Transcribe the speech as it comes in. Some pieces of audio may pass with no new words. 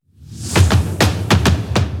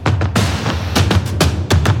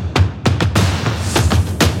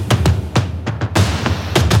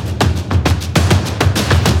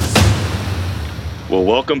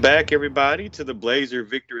Welcome back, everybody, to the Blazer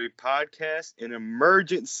Victory Podcast, an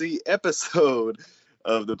emergency episode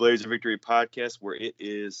of the Blazer Victory Podcast, where it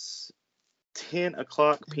is 10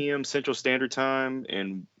 o'clock p.m. Central Standard Time,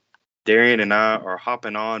 and Darian and I are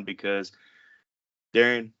hopping on because,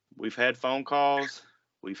 Darian, we've had phone calls,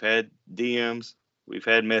 we've had DMs, we've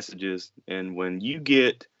had messages, and when you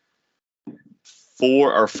get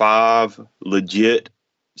 4 or 5 legit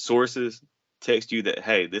sources text you that,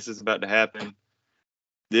 hey, this is about to happen,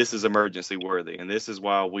 this is emergency worthy, and this is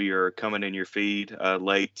why we are coming in your feed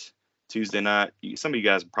late Tuesday night. Some of you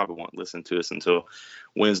guys probably won't listen to us until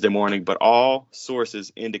Wednesday morning, but all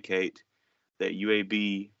sources indicate that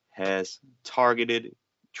UAB has targeted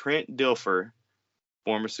Trent Dilfer,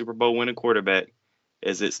 former Super Bowl winning quarterback,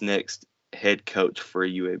 as its next head coach for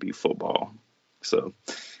UAB football. So,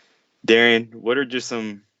 Darian, what are just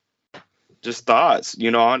some thoughts?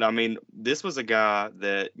 I mean, this was a guy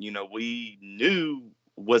that, we knew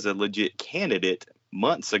was a legit candidate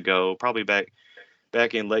months ago, probably back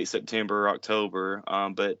in late September, October.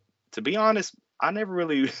 But to be honest, I never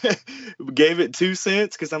really gave it 2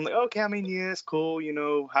 cents because I'm like, okay, I mean, yeah, it's cool,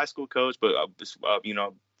 high school coach, but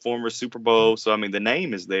former Super Bowl. So I mean, the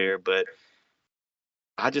name is there, but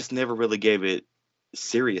I just never really gave it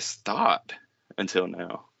serious thought until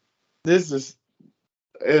now. It is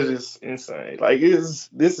insane. Like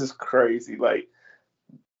this is crazy. Like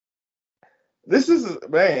this is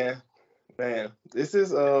man. This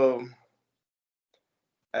is a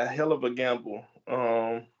hell of a gamble.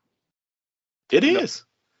 It is.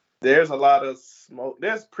 There's a lot of smoke.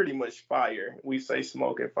 There's pretty much fire. We say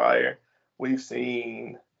smoke and fire. We've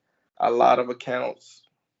seen a lot of accounts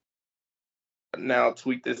now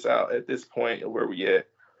tweet this out at this point where we at.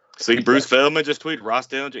 See, Bruce Feldman just tweeted, Ross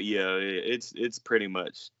Dellinger. Yeah, it's pretty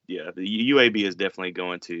much, yeah, the UAB is definitely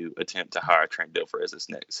going to attempt to hire Trent Dilfer as its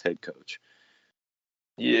next head coach.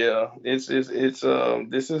 Yeah, it's this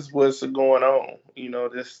is what's going on.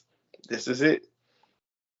 This is it.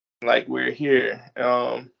 Like we're here.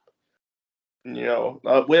 Well, to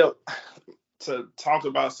talk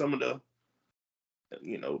about some of the,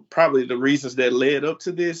 probably the reasons that led up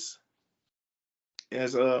to this.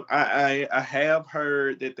 As I have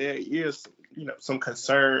heard that there is, some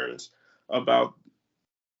concerns about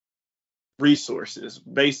resources.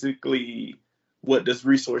 Basically, what does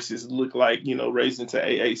resources look like, raising to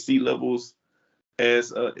AAC levels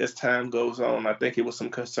as time goes on. I think it was some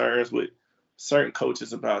concerns with certain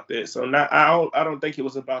coaches about that. So I don't think it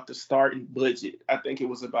was about the starting budget. I think it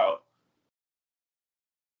was about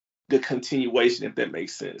the continuation, if that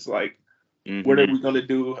makes sense. Like, what are we going to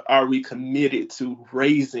do? Are we committed to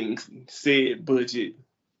raising said budget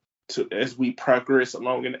as we progress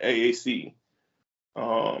along in the AAC?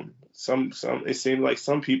 It seems like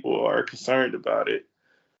some people are concerned about it.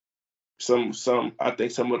 I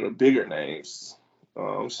think some of the bigger names.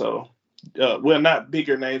 Not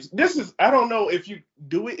bigger names. I don't know if you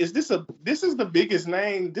do it. This is the biggest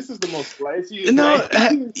name? This is the most flashiest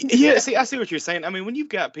name? Yeah, see, I see what you're saying. I mean, when you've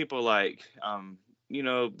got people like,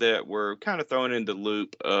 that were kind of thrown in the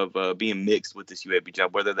loop of being mixed with this UAB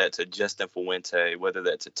job, whether that's a Justin Fuente, whether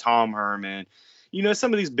that's a Tom Herman,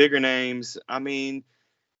 some of these bigger names. I mean,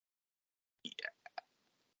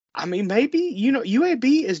 maybe,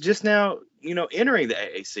 UAB is just now, entering the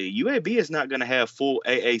AAC. UAB is not going to have full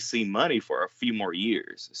AAC money for a few more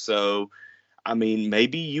years. So, I mean,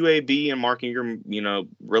 maybe UAB and Mark Ingram,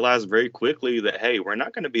 realized very quickly that, hey, we're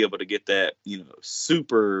not going to be able to get that,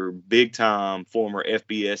 super big time former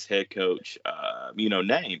FBS head coach,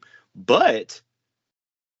 name. But,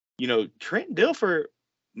 Trent Dilfer,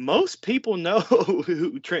 most people know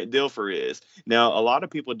who Trent Dilfer is. Now, a lot of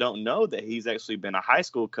people don't know that he's actually been a high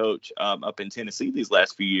school coach up in Tennessee these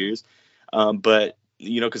last few years. But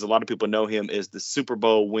because a lot of people know him as the Super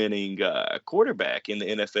Bowl winning quarterback in the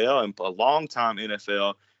NFL and a longtime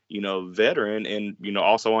NFL, veteran, and,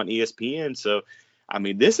 also on ESPN. So, I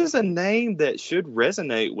mean, this is a name that should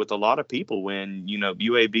resonate with a lot of people when,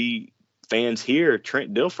 UAB fans hear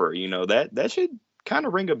Trent Dilfer, that should kind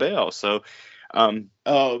of ring a bell. So,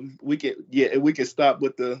 we could stop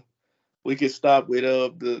with the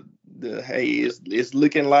hey, it's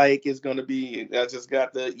looking like it's gonna be. I just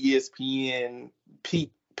got the ESPN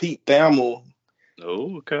Pete Thamel.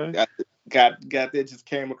 Oh, okay. Got that just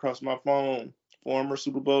came across my phone. Former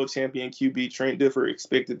Super Bowl champion QB Trent Dilfer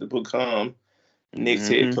expected to become next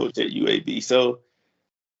head coach at UAB. So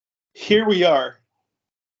here we are.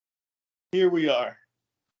 Here we are.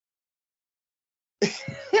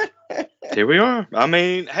 I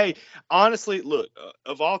mean, hey, honestly, look,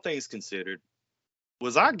 of all things considered,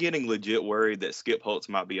 was I getting legit worried that Skip Holtz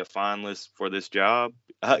might be a finalist for this job?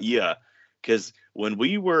 Yeah, Because when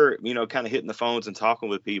we were, kind of hitting the phones and talking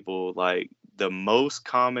with people, like the most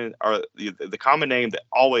common or the common name that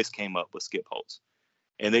always came up was Skip Holtz.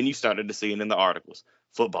 And then you started to see it in the articles,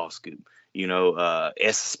 Football Scoop,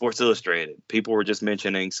 S Sports Illustrated. People were just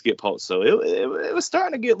mentioning Skip Holtz. So it was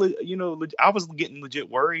starting to get, I was getting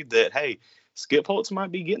legit worried that, hey, Skip Holtz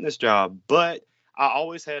might be getting this job. But I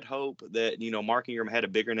always had hope that, Mark Ingram had a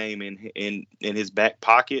bigger name in his back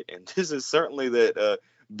pocket. And this is certainly that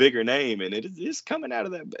bigger name. And it is coming out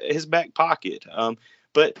of his back pocket.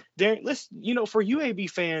 But Darren, let's, for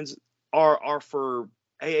UAB fans are for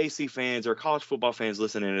AAC fans or college football fans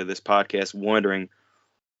listening to this podcast wondering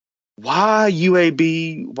why would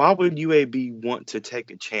UAB want to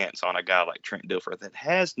take a chance on a guy like Trent Dilfer that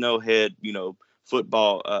has no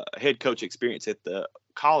football head coach experience at the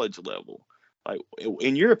college level? Like,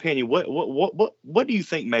 in your opinion, what do you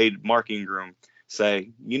think made Mark Ingram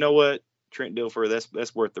say, you know what, Trent Dilfer,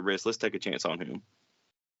 that's worth the risk. Let's take a chance on him.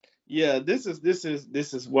 Yeah, this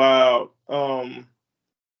is wild.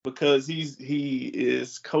 Because he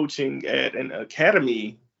is coaching at an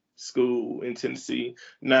academy school in Tennessee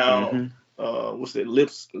now. What's it,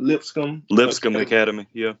 Lipscomb Academy?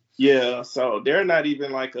 Yeah. Yeah, so they're not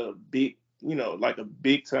even like a big, like a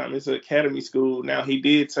big time. It's an academy school. Now, he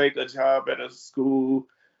did take a job at a school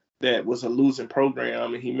that was a losing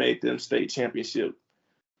program, and he made them state championship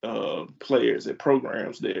players and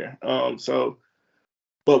programs there.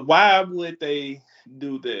 But why would they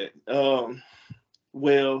do that?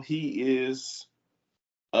 Well, he is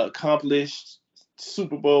accomplished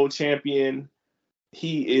Super Bowl champion.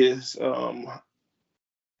 He is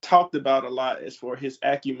talked about a lot as for his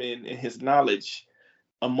acumen and his knowledge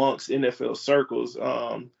amongst NFL circles.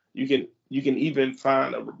 You can even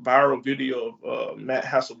find a viral video of Matt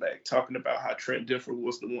Hasselbeck talking about how Trent Dilfer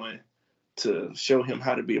was the one to show him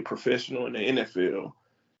how to be a professional in the NFL,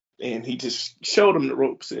 and he just showed him the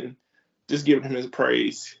ropes and just giving him his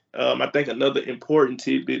praise. I think another important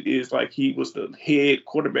tidbit is like he was the head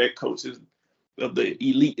quarterback coaches of the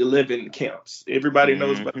Elite 11 camps. Everybody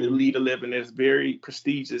knows about the Elite 11. It's very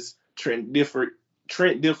prestigious. Trent Dilfer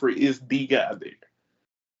is the guy there.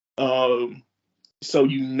 So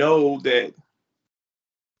you know that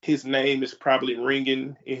his name is probably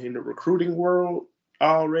ringing in the recruiting world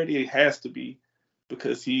already. It has to be,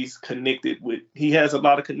 because he has a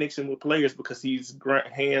lot of connection with players because he's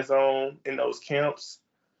hands-on in those camps.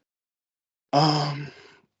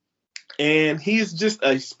 And he's just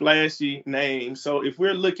a splashy name. So if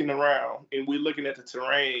we're looking around and we're looking at the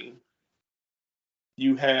terrain,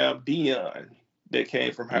 you have Deion that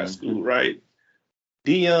came from high school, right?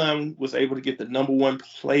 Deion was able to get the number one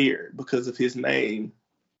player because of his name.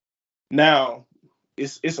 Now,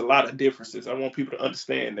 it's a lot of differences. I want people to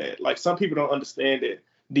understand that. Like, some people don't understand that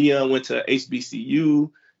Deion went to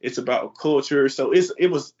HBCU. It's about culture. So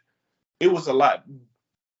it was a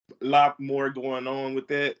lot more going on with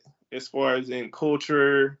that as far as in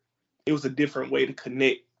culture. It was a different way to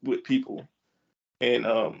connect with people.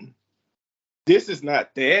 And this is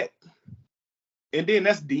not that. And then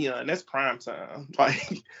that's Deion. That's prime time.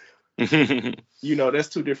 Like, that's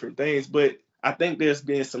two different things. But I think there's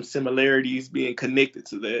been some similarities being connected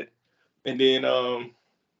to that. And then,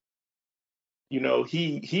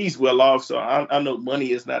 he's well off. So I know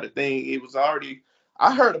money is not a thing. It was already,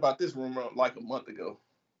 I heard about this rumor like a month ago.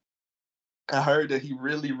 I heard that he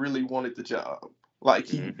really, really wanted the job. Like,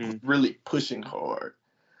 he really pushing hard.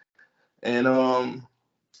 And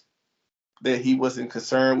that he wasn't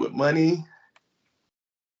concerned with money.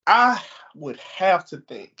 I would have to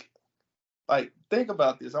think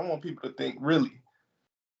about this. I want people to think, really,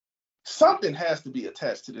 something has to be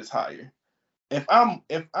attached to this hire. If I'm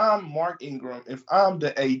Mark Ingram, if I'm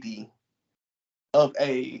the AD of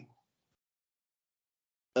a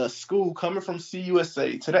school coming from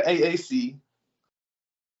CUSA to the AAC,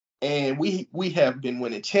 and we have been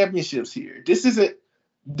winning championships here. This isn't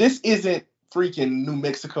freaking New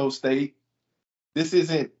Mexico State. This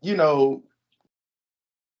isn't,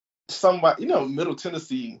 somebody, Middle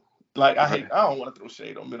Tennessee. Like, I don't want to throw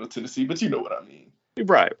shade on Middle Tennessee, but you know what I mean.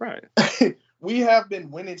 Right. We have been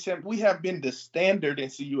winning we have been the standard in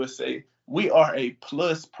CUSA. We are a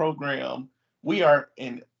plus program. We are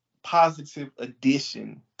a positive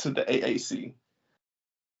addition to the AAC.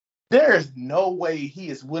 There is no way he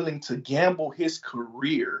is willing to gamble his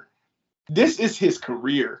career. This is his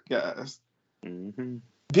career, guys.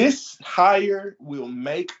 This hire will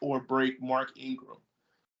make or break Mark Ingram.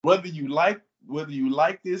 Whether you like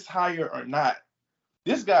this hire or not,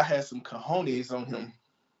 this guy has some cojones on him.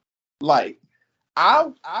 Like,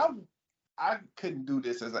 I couldn't do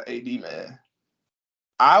this as an AD, man.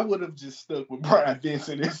 I would have just stuck with Brian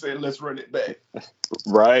Vincent and said, let's run it back.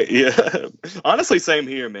 Right. Yeah. Honestly, same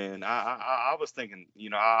here, man. I was thinking,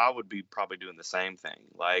 I would be probably doing the same thing.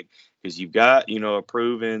 Like, because you've got, a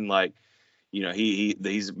proven, like,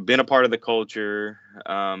 he's been a part of the culture.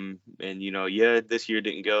 And, yeah, this year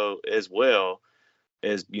didn't go as well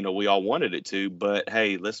as, we all wanted it to. But,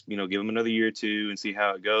 hey, let's, give him another year or two and see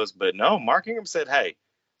how it goes. But no, Mark Ingram said, hey,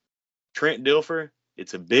 Trent Dilfer,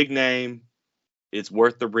 it's a big name. It's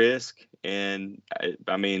worth the risk. And,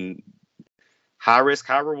 I mean, high risk,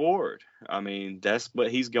 high reward. I mean, that's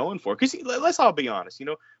what he's going for. Because let's all be honest,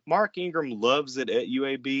 Mark Ingram loves it at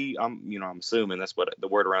UAB. I'm assuming that's what the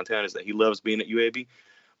word around town is, that he loves being at UAB.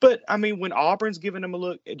 But I mean, when Auburn's giving him a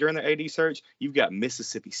look during the AD search, you've got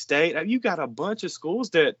Mississippi State. You've got a bunch of schools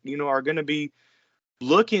that are going to be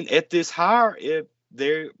looking at this hire if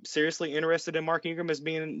they're seriously interested in Mark Ingram as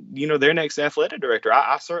being, their next athletic director.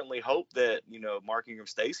 I certainly hope that, Mark Ingram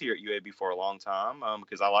stays here at UAB for a long time,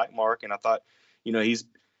 because I like Mark, and I thought, he's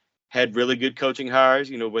had really good coaching hires,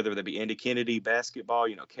 whether that be Andy Kennedy, basketball,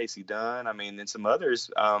 Casey Dunn, and some others.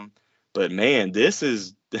 But man, this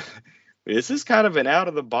is kind of an out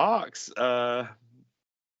of the box,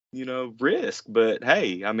 risk. But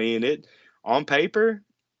hey, it on paper,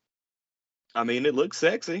 it looks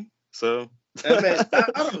sexy. So I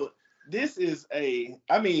don't know. This is a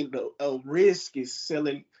risk is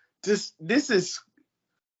selling. This is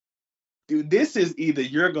either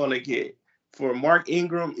you're gonna get for Mark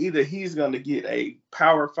Ingram, either he's gonna get a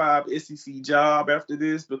Power 5 SEC job after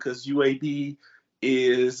this because UAB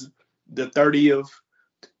is the 30th,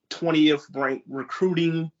 20th ranked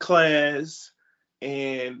recruiting class,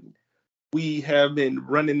 and we have been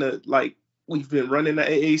running the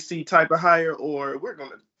AAC type of hire, or we're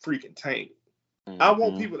gonna freaking tank. Mm-hmm. I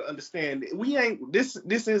want people to understand this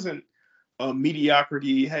isn't a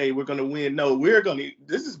mediocrity. Hey, we're gonna win. No,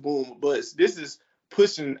 this is boom or bust. This is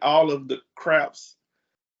pushing all of the craps,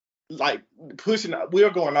 we're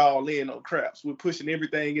going all in on craps. We're pushing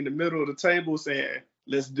everything in the middle of the table saying,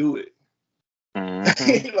 let's do it. Mm-hmm.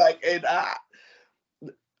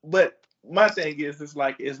 But my thing is if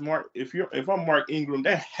I'm Mark Ingram,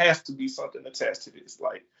 there has to be something attached to this.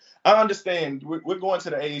 Like, I understand we're going to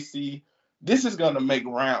the AAC. This is going to make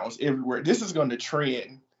rounds everywhere. This is going to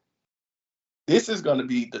trend. This is going to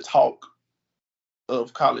be the talk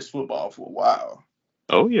of college football for a while.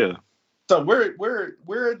 Oh yeah. So we're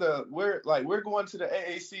going to the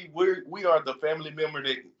AAC. We are the family member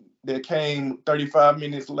that came 35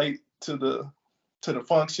 minutes late to the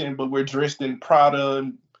function, but we're dressed in Prada,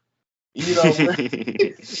 and we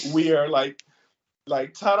are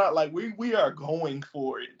we are going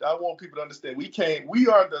for it. I want people to understand we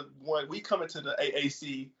are the one. We come into the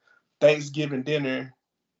AAC Thanksgiving dinner.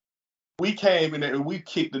 We came in there and we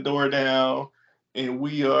kicked the door down, and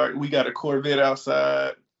we got a Corvette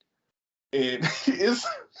outside, and it's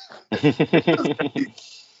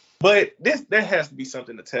but there has to be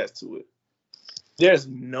something attached to it. There's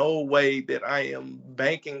no way that I am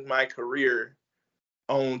banking my career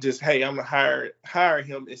on just, hey, I'm gonna hire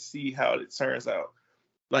him and see how it turns out.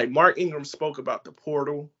 Like, Mark Ingram spoke about the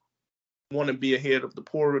portal, want to be ahead of the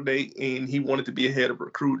portal date, and he wanted to be ahead of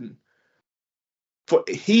recruiting.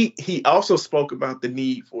 He also spoke about the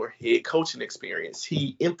need for head coaching experience.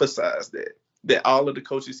 He emphasized that all of the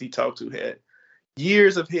coaches he talked to had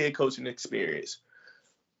years of head coaching experience.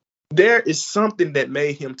 There is something that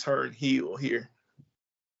made him turn heel here.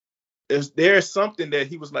 There's something that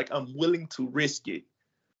he was like, I'm willing to risk it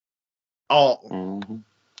all. Mm-hmm.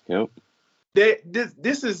 Yep.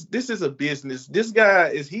 This is a business. This guy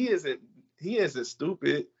isn't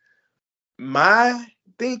stupid. My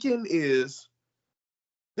thinking is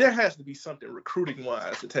there has to be something recruiting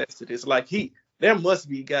wise attached to this. Like, there must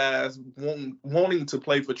be guys wanting to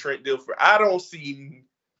play for Trent Dilfer. I don't see.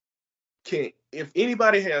 If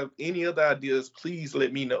anybody have any other ideas, please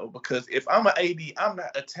let me know, because if I'm an AD, I'm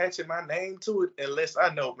not attaching my name to it unless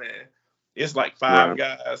I know, man, it's like 4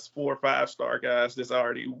 or 5 star guys that's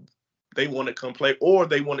already, they want to come play or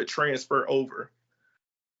they want to transfer over.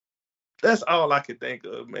 That's all I can think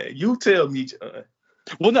of, man. You tell me, John.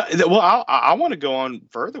 Well, no, I want to go on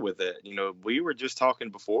further with it. We were just talking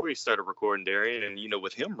before we started recording, Darian, and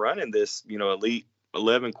with him running this, Elite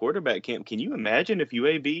 11 quarterback camp, can you imagine if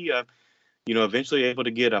UAB, eventually able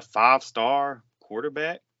to get a 5-star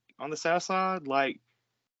quarterback on the South Side? Like,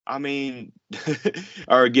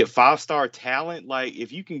 or get 5-star talent. Like,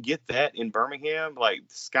 if you can get that in Birmingham, like,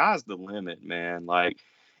 the sky's the limit, man. Like,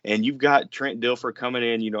 and you've got Trent Dilfer coming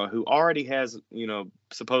in, who already has,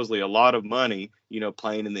 supposedly a lot of money,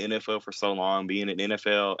 playing in the NFL for so long, being an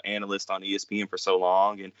NFL analyst on ESPN for so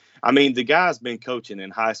long. And I mean, the guy's been coaching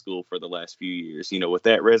in high school for the last few years, with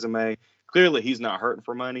that resume. Clearly, he's not hurting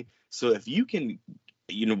for money. So if you can,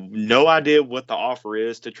 no idea what the offer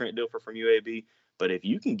is to Trent Dilfer from UAB, but if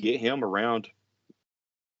you can get him around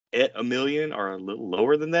at $1 million or a little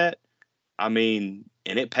lower than that, I mean,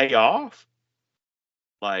 and it pay off,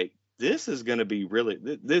 like, this is going to be really,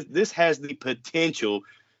 this has the potential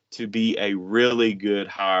to be a really good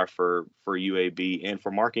hire for UAB and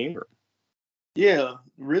for Mark Ingram. Yeah,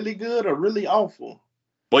 really good or really awful.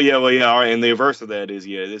 Well, yeah. All right. And the reverse of that is,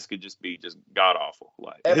 this could just be just god awful.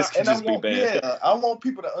 Like, this could just be bad. Yeah, I want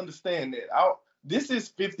people to understand that. This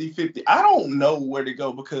is 50-50. I don't know where to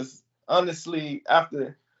go because honestly,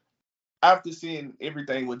 after seeing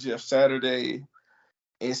everything with Jeff Saturday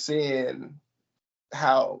and seeing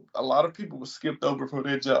how a lot of people were skipped over for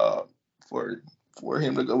their job for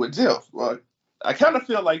him to go with Jeff, like, I kind of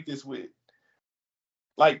feel like this with,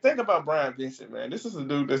 like, think about Brian Vincent, man. This is a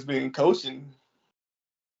dude that's been coaching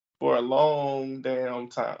for a long damn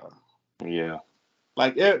time. Yeah.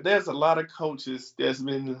 Like, there's a lot of coaches that's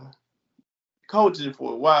been coaching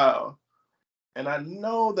for a while, and I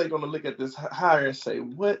know they're going to look at this hire and say,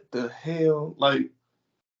 what the hell? Like,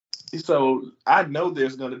 so I know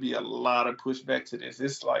there's going to be a lot of pushback to this.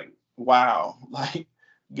 It's like, wow, like,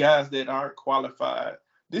 guys that aren't qualified.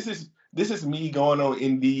 This is me going on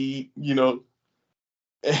Indeed,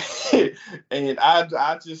 and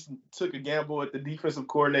I just took a gamble at the defensive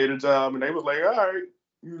coordinator job, and they was like, all right,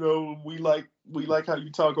 we like how you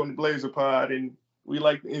talk on the Blazer Pod, and we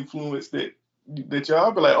like the influence that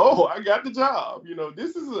y'all be like, oh, I got the job.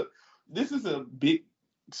 This is a big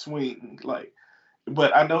swing, like,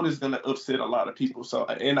 but I know this is gonna upset a lot of people. So,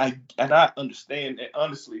 and I understand that,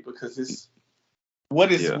 honestly, because it's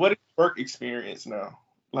what is work experience now,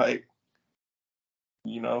 like,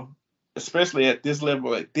 especially at this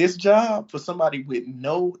level, at this job, for somebody with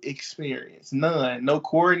no experience, none, no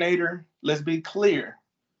coordinator. Let's be clear.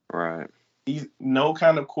 Right. He's no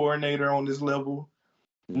kind of coordinator on this level.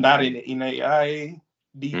 Mm-hmm. Not in NAIA,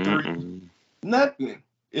 D3, nothing.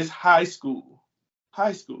 It's high school.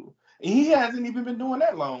 And he hasn't even been doing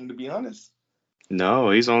that long, to be honest. No,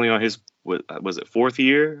 he's only on his, was it 4th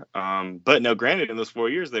year? But no, granted, in those 4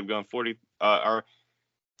 years, they've gone 40, or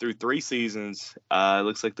through 3 seasons. It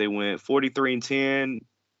looks like they went 43-10,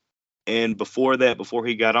 and before that, before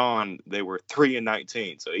he got on, they were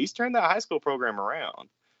 3-19. So he's turned that high school program around.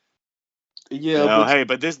 Yeah,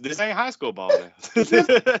 but this ain't high school ball now. this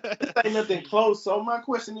ain't nothing close. So my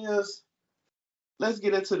question is, let's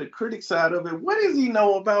get into the critic side of it. What does he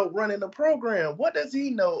know about running a program? What does he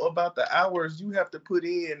know about the hours you have to put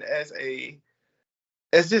in as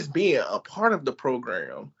just being a part of the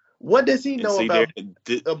program? What does he know about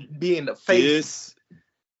being the face?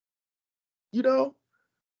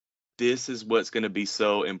 This is what's going to be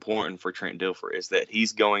so important for Trent Dilfer, is that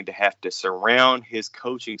he's going to have to surround his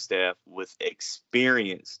coaching staff with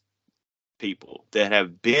experienced people that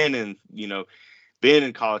have been in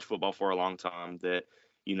college football for a long time, that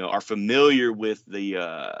are familiar with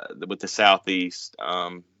the Southeast. I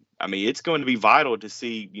mean, it's going to be vital to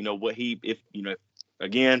see what if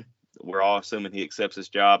again, we're all assuming he accepts this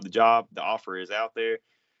job. The offer is out there.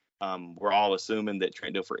 We're all assuming that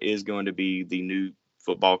Trent Dilfer is going to be the new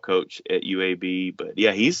football coach at UAB. But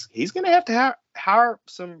yeah, he's going to have to hire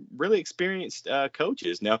some really experienced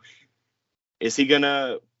coaches. Now, is he going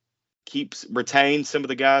to retain some of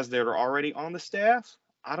the guys that are already on the staff?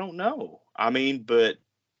 I don't know. I don't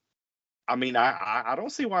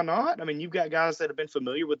see why not. I mean, you've got guys that have been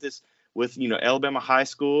familiar with this, with Alabama high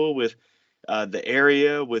school, with the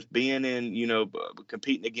area, with being in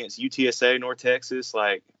competing against UTSA, North Texas,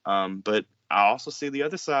 like. But I also see the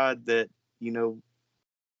other side that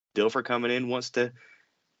Dilfer coming in wants to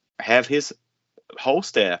have his whole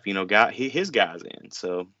staff, his guys in.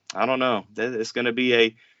 So I don't know. It's going to be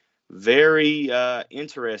a very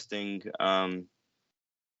interesting time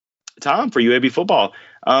for UAB football.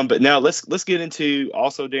 But now let's get into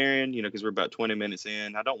also, Darren, because we're about 20 minutes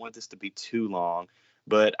in. I don't want this to be too long,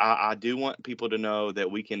 but I do want people to know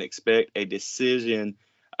that we can expect a decision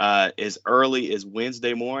as early as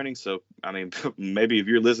Wednesday morning. So, I mean, maybe if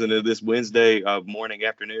you're listening to this Wednesday morning,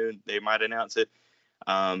 afternoon, they might announce it.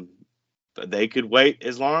 But they could wait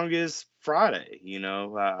as long as Friday.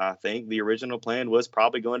 I think the original plan was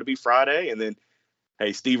probably going to be Friday, and then,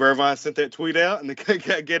 hey, Steve Irvine sent that tweet out and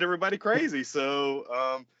get everybody crazy.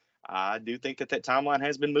 So I do think that timeline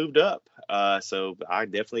has been moved up. So I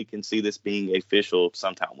definitely can see this being official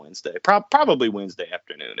sometime Wednesday. Probably Wednesday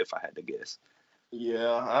afternoon, if I had to guess.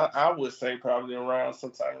 Yeah, I would say probably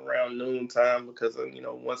sometime around noon time because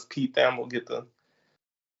once Pete Thamel get the.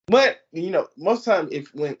 But most time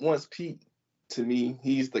once Pete, to me,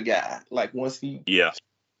 he's the guy. Like once he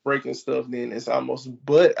breaking stuff, then it's almost.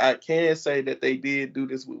 But I can say that they did do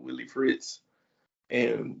this with Willie Fritz,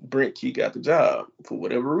 and Brent Key got the job for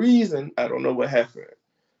whatever reason. I don't know what happened,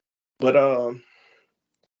 but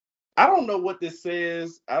I don't know what this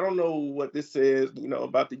says. I don't know what this says.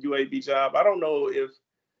 About the UAB job. I don't know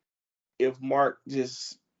if Mark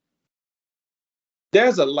just.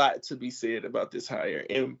 There's a lot to be said about this hire,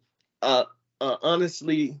 and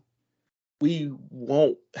honestly, we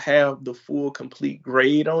won't have the full complete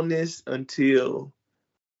grade on this until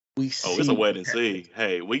we see. Oh, it's a wait and see.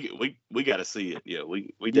 Hey, we got to see it. Yeah,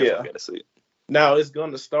 we definitely got to see it. Now it's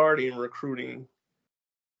going to start in recruiting.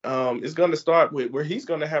 It's going to start with where he's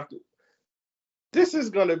going to have to. This is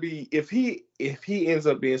going to be if he ends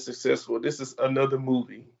up being successful. This is another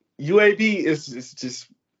movie. UAB is just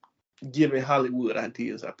giving Hollywood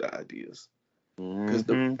ideas after ideas because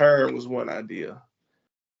the return was one idea.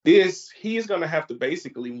 He's going to have to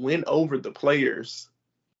basically win over the players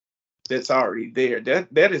that's already there.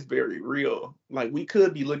 That is very real. Like we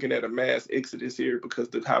could be looking at a mass exodus here because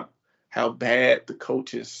of how bad the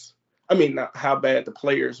coaches. I mean, not how bad the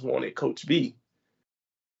players wanted Coach B.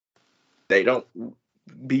 They don't.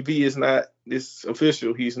 BB is not this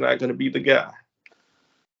official. He's not going to be the guy.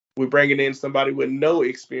 We're bringing in somebody with no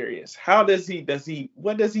experience. What does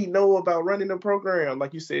he know about running a program?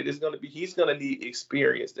 Like you said, he's going to need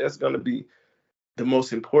experience. That's going to be the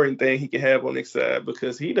most important thing he can have on his side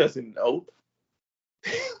because he doesn't know.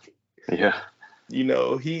 Yeah.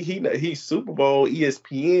 He's Super Bowl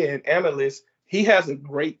ESPN analyst. He has a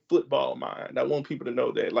great football mind. I want people to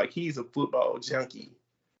know that. Like he's a football junkie.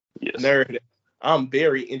 Yes. Nerd. I'm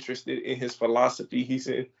very interested in his philosophy. He's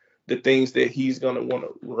in the things that he's going to want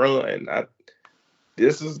to run.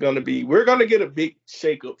 We're going to get a big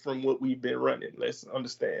shakeup from what we've been running. Let's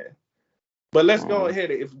understand. But let's go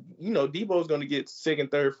ahead. If, Debo's going to get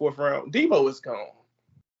second, third, fourth round, Debo is gone.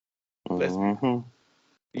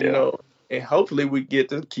 And hopefully we get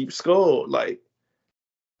to keep score. Like,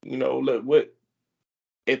 look,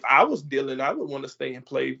 if I was Dylan, I would want to stay and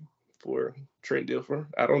play for Trent Dilfer.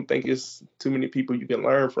 I don't think it's too many people you can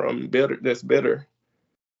learn from that's better.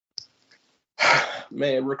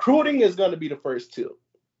 Man, recruiting is going to be the first tip.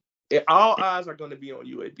 All eyes are going to be on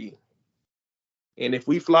UAB. And if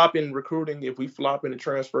we flop in recruiting, if we flop in the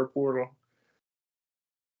transfer portal,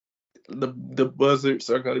 the buzzards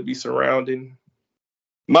are going to be surrounding.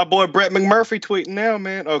 My boy Brett McMurphy tweeting now,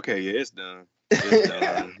 man. Okay, yeah, it's done. It's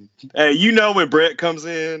done. Hey, when Brett comes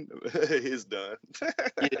in, it's done.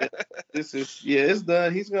 It's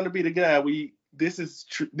done. He's going to be the guy. This is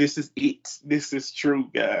true. This is it. This is true,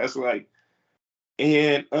 guys. Like,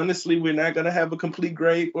 and honestly, we're not going to have a complete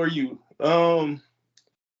grade for you.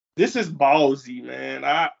 This is ballsy, man.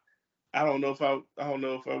 I don't know if I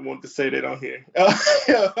want to say that on here.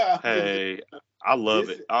 Hey, I love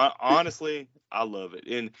it. Honestly, I love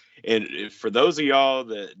it. And for those of y'all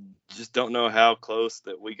that just don't know how close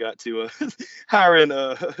that we got to hiring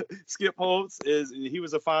Skip Holtz, he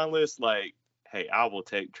was a finalist. Like, hey, I will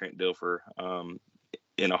take Trent Dilfer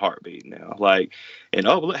in a heartbeat now. Like, and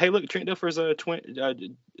hey, look, Trent Dilfer's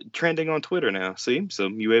trending on Twitter now. See, so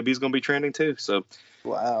UAB's gonna be trending too. So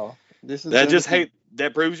wow,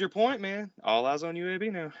 that proves your point, man. All eyes on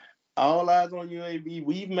UAB now. All eyes on UAB.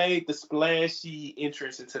 We've made the splashy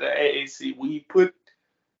entrance into the AAC. We put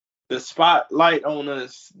the spotlight on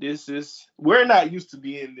us. We're not used to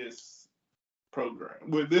being this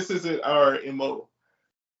program. This isn't our MO.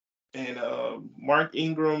 And Mark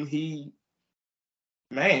Ingram, he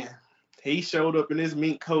showed up in his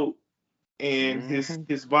mink coat and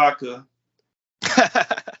his vodka.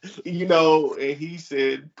 And he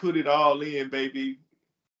said, "Put it all in, baby."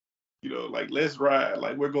 Like, let's ride.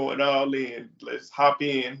 Like, we're going all in. Let's hop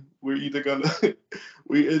in. We're either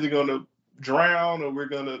gonna drown or we're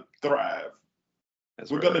gonna thrive.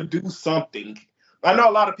 We're gonna do something. I know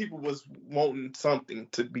a lot of people was wanting something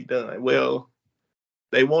to be done. Well,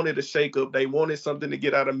 they wanted a shakeup. They wanted something to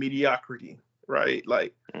get out of mediocrity, right?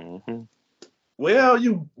 Like, well,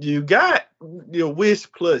 you got your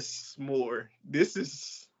wish plus more. This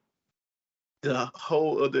is the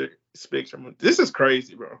whole other spectrum. This is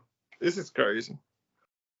crazy, bro. This is crazy.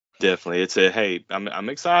 Definitely. Hey, I'm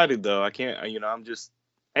excited though. I can't, I'm just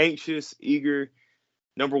anxious, eager.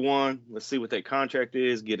 Number one, let's see what that contract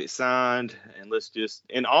is, get it signed, and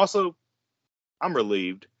and also I'm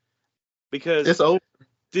relieved. because It's over.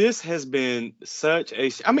 this has been such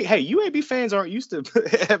a. I mean, hey, UAB fans aren't used to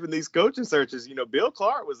having these coaching searches. You know, Bill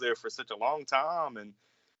Clark was there for such a long time, and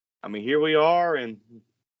I mean, here we are, and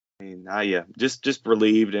yeah, just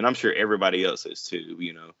relieved, and I'm sure everybody else is too.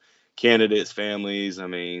 You know, candidates, families. I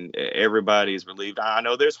mean, everybody's relieved. I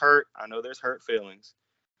know there's hurt. I know there's hurt feelings.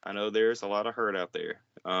 I know there's a lot of hurt out there.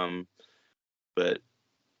 But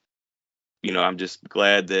you know, I'm just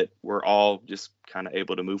glad that we're all just kind of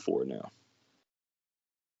able to move forward now.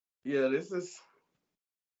 Yeah,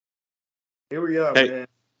 here we are,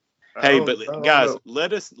 Hey, man. but guys,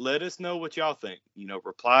 let us know what y'all think. You know,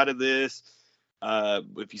 reply to this.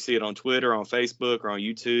 If you see it on Twitter, on Facebook, or on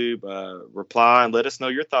YouTube, reply and let us know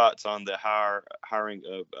your thoughts on the hiring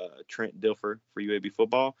of Trent Dilfer for UAB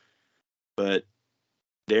football. But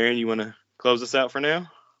Darren, you want to close us out for now?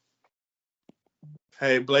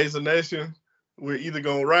 Hey, Blazer Nation, we're either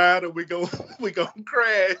gonna ride or we gonna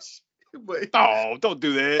crash. But, don't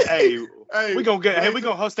do that. Hey, we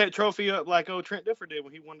gonna host that trophy up like old Trent Dilfer did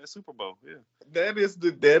when he won that Super Bowl. Yeah, that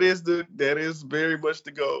is very much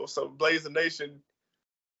the goal. So Blazer Nation,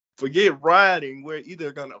 forget riding. We're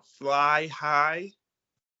either gonna fly high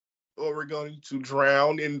or we're going to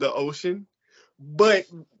drown in the ocean. But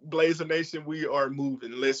Blazer Nation, we are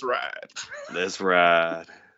moving. Let's ride. Let's ride.